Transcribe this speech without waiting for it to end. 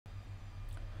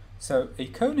So a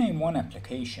Codename 1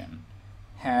 application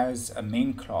has a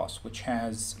main class which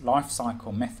has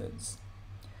lifecycle methods.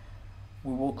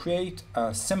 We will create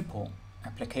a simple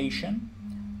application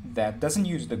that doesn't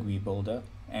use the GUI builder,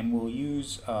 and we'll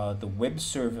use the web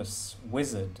service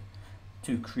wizard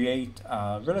to create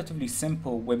a relatively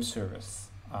simple web service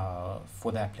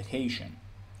for the application.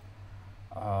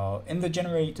 In the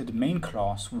generated main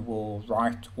class, we will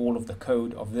write all of the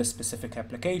code of this specific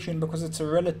application because it's a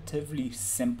relatively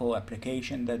simple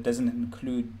application that doesn't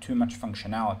include too much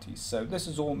functionality. So this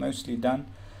is all mostly done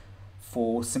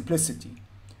for simplicity.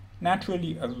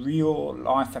 Naturally, a real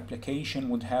life application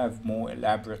would have more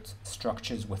elaborate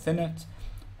structures within it,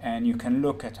 and you can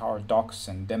look at our docs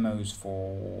and demos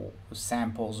for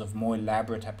samples of more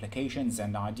elaborate applications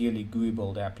and ideally GUI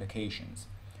builder applications.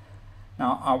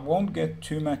 Now, I won't get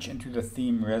too much into the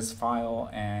theme res file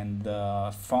and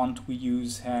the font we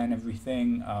use here and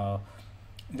everything.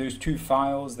 There's two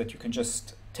files that you can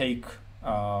just take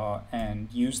and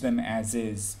use them as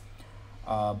is,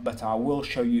 but I will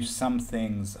show you some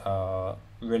things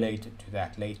related to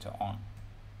that later on.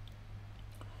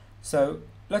 So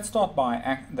let's start by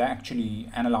actually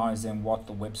analyzing what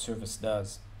the web service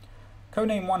does.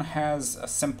 Codename 1 has a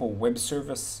simple web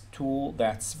service tool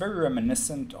that's very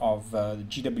reminiscent of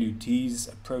GWT's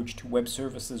approach to web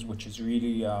services, which is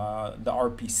really the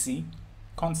RPC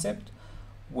concept,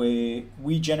 where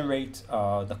we generate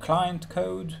the client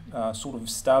code, sort of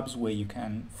stubs where you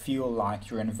can feel like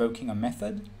you're invoking a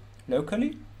method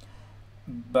locally,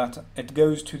 but it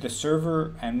goes to the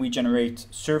server and we generate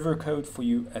server code for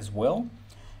you as well.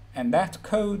 And that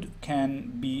code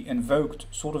can be invoked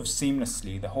sort of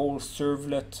seamlessly. The whole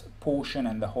servlet portion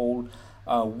and the whole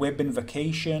web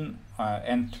invocation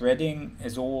and threading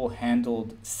is all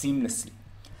handled seamlessly.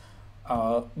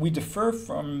 We differ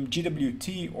from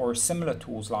GWT or similar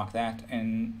tools like that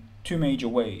in two major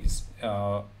ways.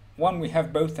 One, we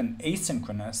have both an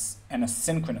asynchronous and a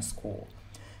synchronous call.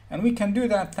 And we can do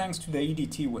that thanks to the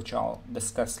EDT, which I'll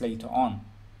discuss later on.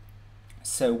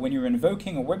 So when you're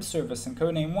invoking a web service in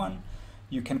Codename 1,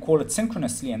 you can call it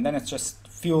synchronously, and then it just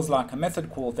feels like a method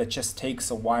call that just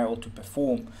takes a while to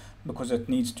perform because it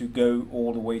needs to go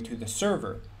all the way to the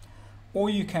server. Or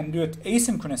you can do it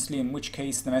asynchronously, in which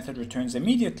case the method returns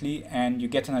immediately and you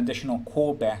get an additional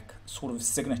callback sort of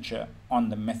signature on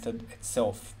the method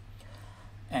itself.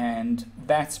 And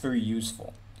that's very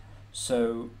useful.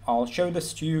 So I'll show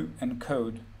this to you in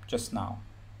code just now.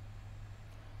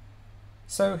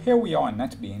 So here we are in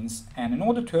NetBeans, and in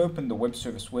order to open the web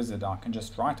service wizard, I can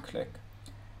just right click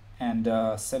and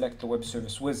select the web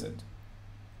service wizard.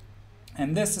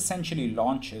 And this essentially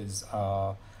launches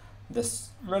this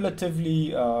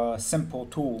relatively simple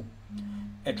tool.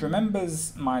 It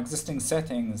remembers my existing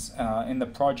settings in the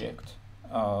project,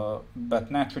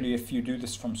 but naturally if you do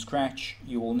this from scratch,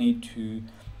 you will need to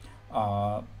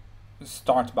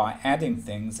start by adding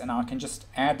things, and I can just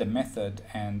add a method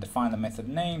and define the method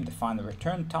name, define the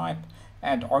return type,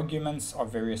 add arguments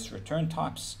of various return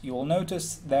types. You will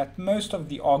notice that most of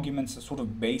the arguments are sort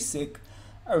of basic,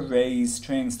 arrays,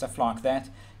 strings, stuff like that.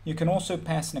 You can also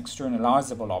pass an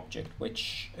externalizable object,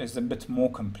 which is a bit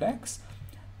more complex,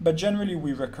 but generally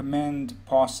we recommend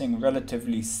passing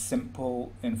relatively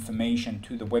simple information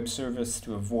to the web service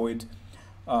to avoid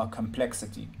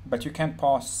complexity, but you can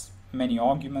pass many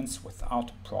arguments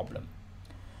without a problem.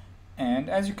 And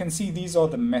as you can see, these are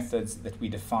the methods that we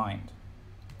defined.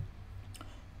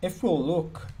 If we'll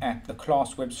look at the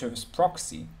class web service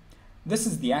proxy, this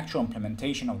is the actual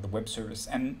implementation of the web service,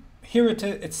 and here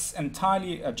it's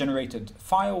entirely a generated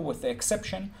file with the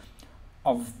exception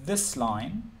of this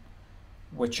line,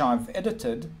 which I've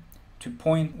edited to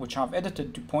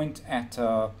point at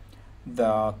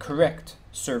the correct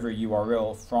server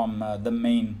URL from the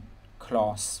main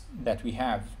class that we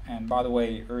have. And by the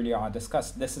way, earlier I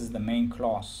discussed this is the main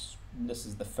class, this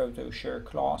is the photo share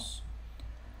class,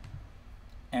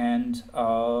 and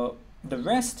the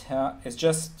rest here is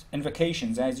just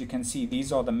invocations. As you can see,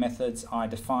 these are the methods I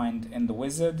defined in the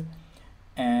wizard,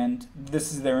 and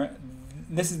this is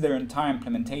their entire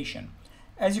implementation.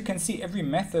 As you can see, every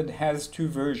method has two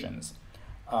versions,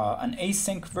 an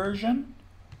async version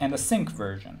and a sync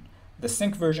version. The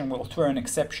sync version will throw an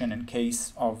exception in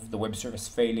case of the web service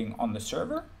failing on the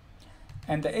server,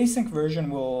 and the async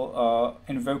version will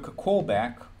invoke a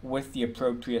callback with the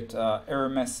appropriate error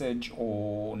message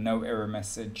or no error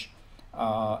message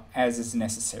as is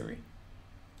necessary.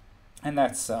 And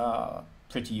that's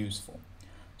pretty useful.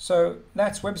 So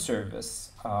that's web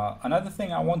service. Another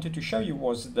thing I wanted to show you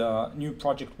was the new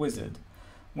project wizard.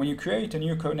 When you create a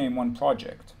new Codename 1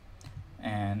 project,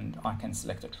 and I can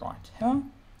select it right here,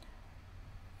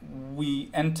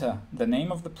 we enter the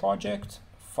name of the project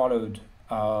followed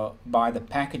by the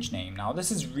package name. Now this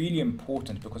is really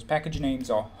important because package names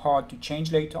are hard to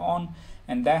change later on,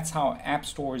 and that's how app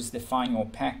stores define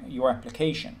your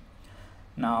application.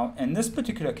 Now in this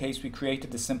particular case we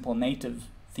created a simple native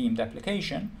themed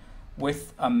application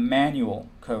with a manual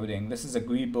coding. This is a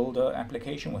GUI builder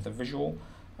application with a visual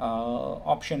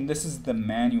option. This is the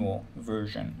manual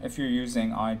version. If you're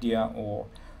using IDEA or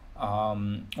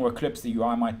Eclipse, the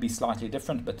UI might be slightly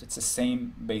different, but it's the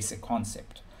same basic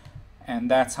concept.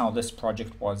 And that's how this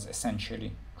project was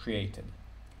essentially created.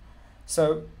 So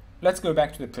let's go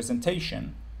back to the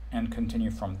presentation and continue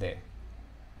from there.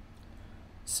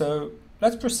 So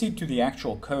let's proceed to the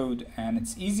actual code, and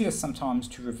it's easier sometimes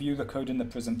to review the code in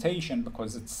the presentation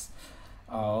because it's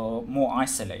more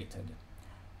isolated.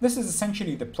 This is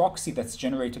essentially the proxy that's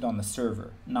generated on the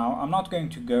server. Now, I'm not going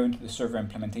to go into the server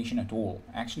implementation at all.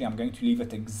 Actually, I'm going to leave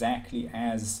it exactly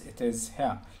as it is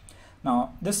here.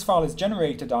 Now, this file is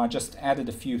generated. I just added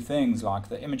a few things like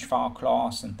the image file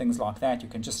class and things like that. You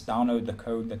can just download the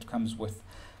code that comes with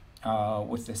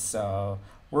this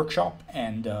workshop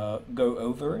and go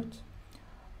over it.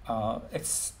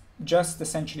 It's just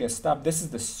essentially a stub. This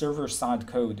is the server-side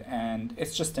code, and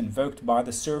it's just invoked by the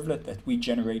servlet that we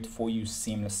generate for you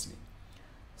seamlessly.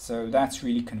 So that's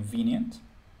really convenient.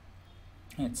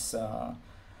 It's a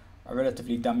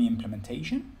relatively dummy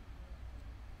implementation.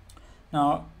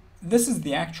 Now, this is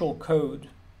the actual code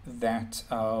that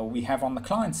we have on the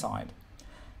client side.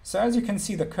 So as you can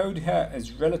see, the code here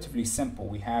is relatively simple.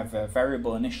 We have a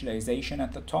variable initialization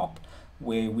at the top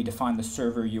where we define the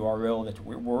server URL that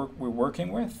we're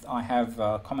working with. I have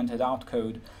commented out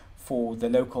code for the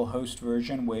local host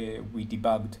version where we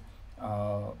debugged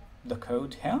the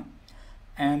code here.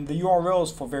 And the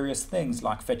URLs for various things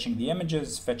like fetching the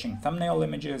images, fetching thumbnail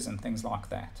images, and things like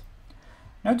that.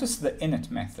 Notice the init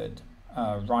method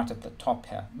right at the top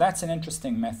here. That's an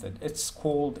interesting method. It's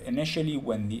called initially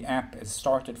when the app is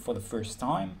started for the first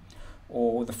time,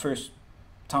 or the first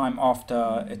time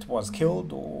after it was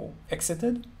killed or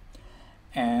exited,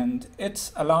 and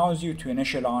it allows you to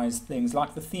initialize things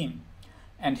like the theme.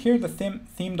 And here the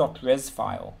theme.res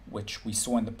file, which we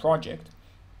saw in the project,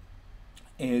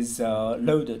 is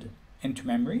loaded into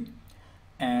memory,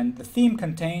 and the theme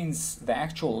contains the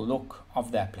actual look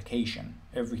of the application,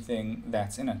 everything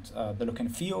that's in it, the look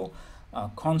and feel,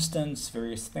 constants,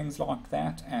 various things like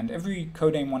that. And every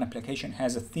Codename 1 application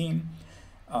has a theme,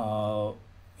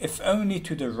 if only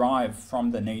to derive from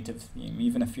the native theme.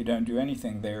 Even if you don't do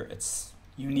anything there,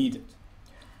 you need it.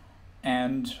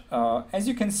 And as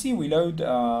you can see, we load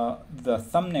the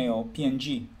thumbnail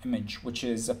PNG image, which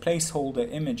is a placeholder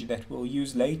image that we'll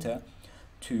use later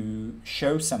to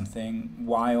show something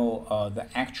while the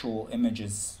actual image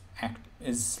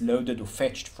is loaded or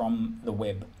fetched from the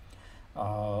web.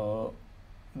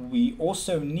 We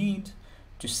also need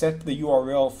to set the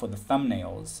URL for the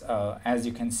thumbnails, as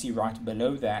you can see right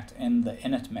below that in the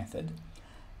init method.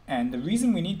 And the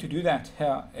reason we need to do that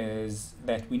here is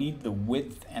that we need the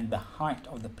width and the height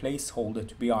of the placeholder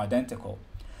to be identical.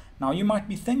 Now you might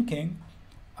be thinking,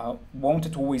 won't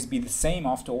it always be the same?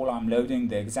 After all, I'm loading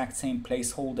the exact same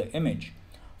placeholder image.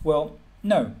 Well,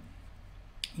 no.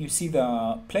 You see,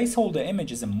 the placeholder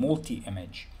image is a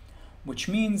multi-image, which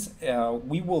means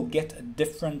we will get a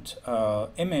different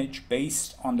image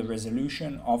based on the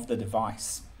resolution of the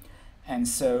device. And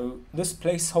so this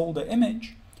placeholder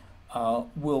image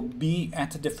will be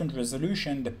at a different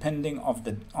resolution depending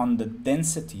on the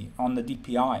density, on the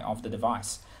DPI of the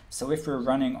device. So if we're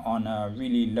running on a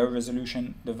really low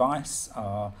resolution device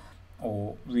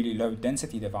or really low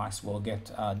density device, we'll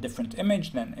get a different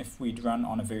image than if we'd run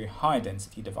on a very high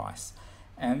density device.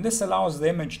 And this allows the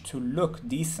image to look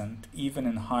decent even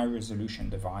in high resolution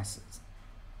devices.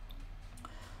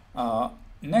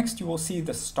 Next, you will see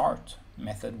the start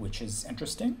method, which is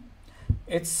interesting.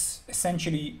 It's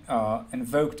essentially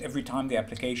invoked every time the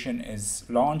application is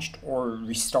launched or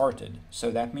restarted.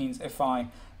 So that means if I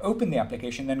open the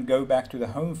application, then go back to the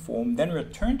home form, then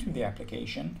return to the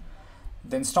application,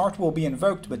 then start will be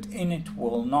invoked, but init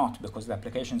will not, because the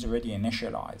application is already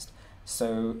initialized.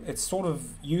 So it's sort of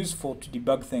useful to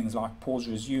debug things like pause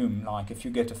resume, like if you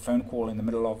get a phone call in the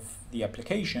middle of the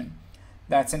application.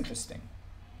 That's interesting.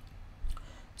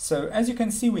 So as you can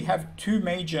see, we have two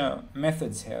major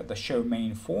methods here: the show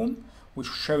main form, which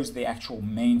shows the actual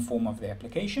main form of the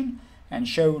application, and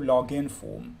show login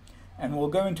form. And we'll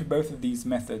go into both of these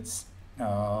methods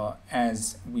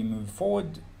as we move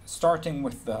forward, starting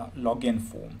with the login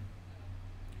form.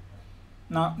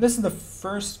 Now, this is the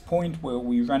first point where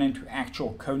we run into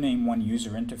actual Codename 1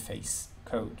 user interface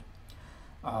code.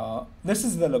 This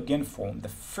is the login form, the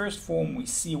first form we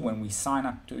see when we sign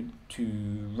up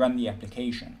to run the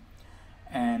application.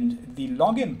 And the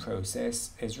login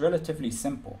process is relatively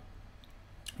simple.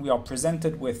 We are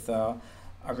presented with a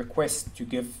request to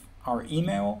give our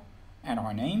email and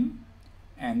our name,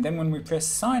 and then when we press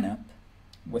sign up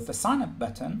with the sign up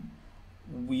button,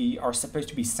 we are supposed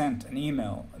to be sent an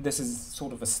email. This is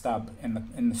sort of a stub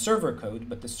in the server code,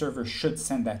 but the server should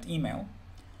send that email.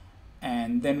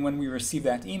 And then when we receive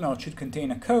that email, it should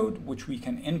contain a code which we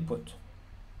can input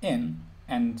in,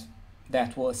 and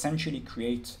that will essentially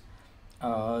create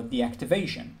the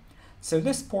activation. So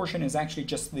this portion is actually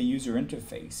just the user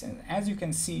interface. And as you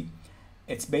can see,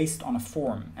 it's based on a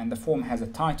form, and the form has a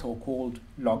title called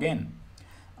login.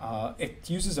 It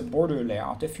uses a border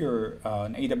layout. If you're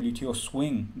an AWT or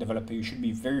Swing developer, you should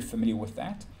be very familiar with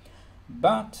that.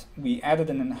 But we added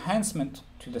an enhancement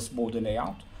to this border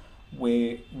layout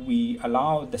where we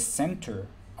allow the center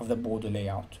of the border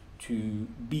layout to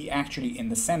be actually in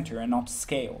the center and not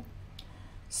scale.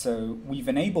 So we've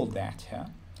enabled that here,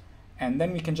 and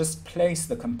then we can just place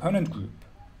the component group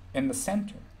in the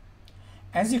center.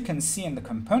 As you can see in the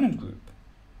component group,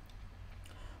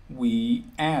 we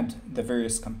add the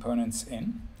various components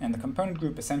in, and the component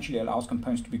group essentially allows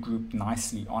components to be grouped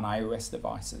nicely on iOS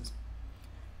devices.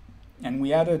 And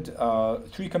we added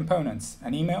 3 components: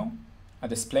 an email, a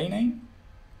display name,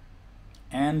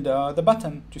 and the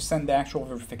button to send the actual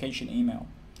verification email.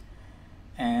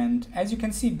 And as you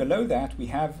can see below that, we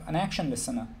have an action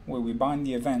listener where we bind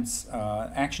the events.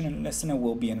 Action listener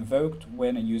will be invoked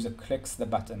when a user clicks the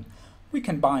button. We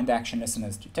can bind action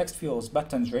listeners to text fields,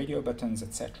 buttons, radio buttons,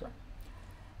 etc.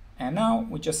 And now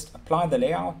we just apply the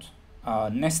layout,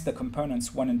 nest the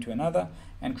components one into another,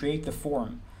 and create the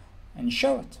form and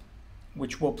show it,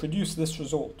 which will produce this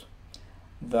result.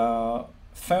 The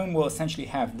phone will essentially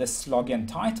have this login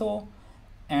title,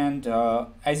 and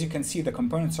as you can see, the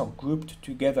components are grouped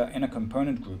together in a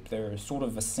component group. They're sort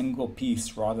of a single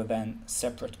piece rather than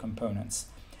separate components.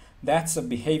 That's a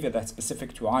behavior that's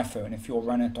specific to iPhone. If you'll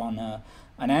run it on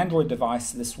an Android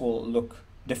device, this will look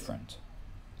different.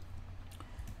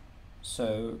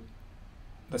 So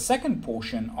the second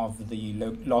portion of the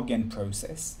login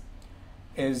process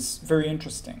is very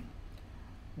interesting.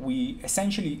 We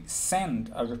essentially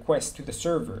send a request to the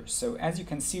server. So as you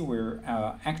can see, we're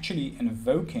actually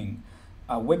invoking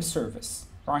a web service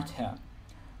right here,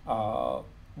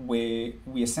 where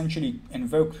we essentially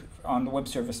invoke on the web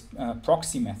service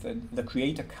proxy method the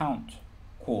create account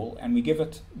call, and we give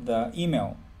it the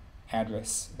email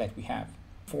address that we have.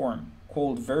 Form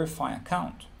called verify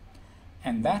account,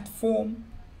 and that form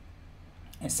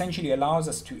essentially allows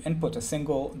us to input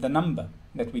the number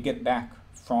that we get back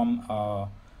from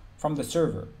the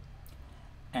server,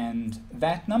 and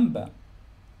that number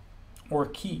or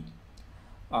key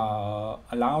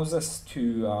allows us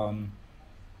to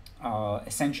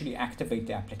essentially activate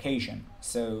the application.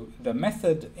 So the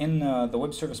method in the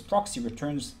web service proxy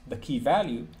returns the key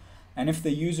value, and if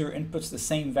the user inputs the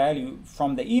same value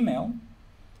from the email,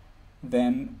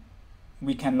 then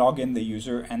we can log in the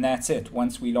user, and that's it.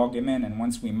 Once we log him in and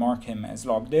once we mark him as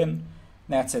logged in,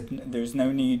 that's it. There's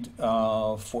no need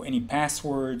for any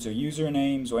passwords or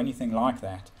usernames or anything like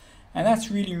that. And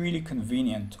that's really, really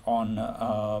convenient on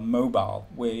mobile,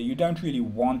 where you don't really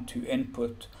want to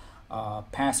input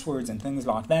passwords and things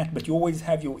like that, but you always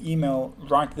have your email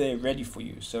right there ready for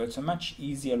you. So it's a much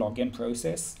easier login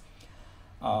process.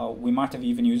 We might have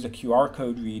even used a QR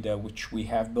code reader, which we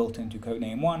have built into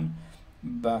Codename 1,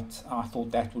 but I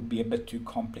thought that would be a bit too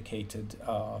complicated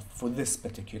for this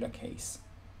particular case.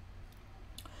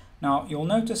 Now you'll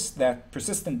notice that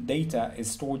persistent data is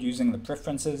stored using the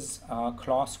preferences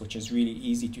class, which is really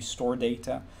easy to store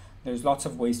data. There's lots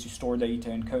of ways to store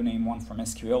data in Codename 1, from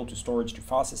SQL to storage to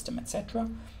file system, etc.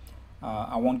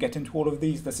 I won't get into all of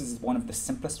these. This is one of the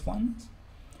simplest ones.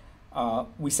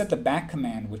 We set the back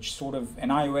command, which sort of, in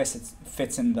iOS it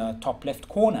fits in the top left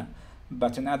corner,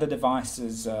 but in other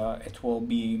devices it will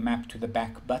be mapped to the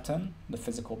back button, the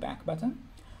physical back button.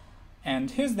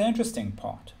 And here's the interesting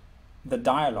part, the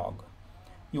dialog.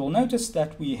 You'll notice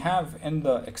that we have in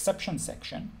the exception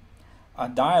section a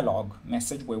dialog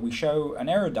message where we show an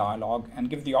error dialog and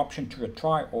give the option to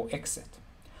retry or exit.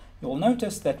 You'll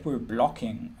notice that we're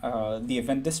blocking the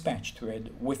event dispatch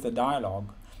thread with the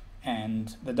dialog,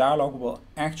 and the dialog will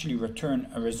actually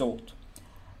return a result.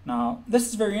 Now this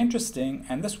is very interesting,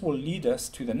 and this will lead us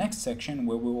to the next section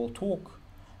where we will talk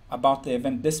about the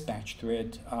event dispatch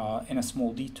thread in a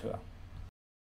small detour.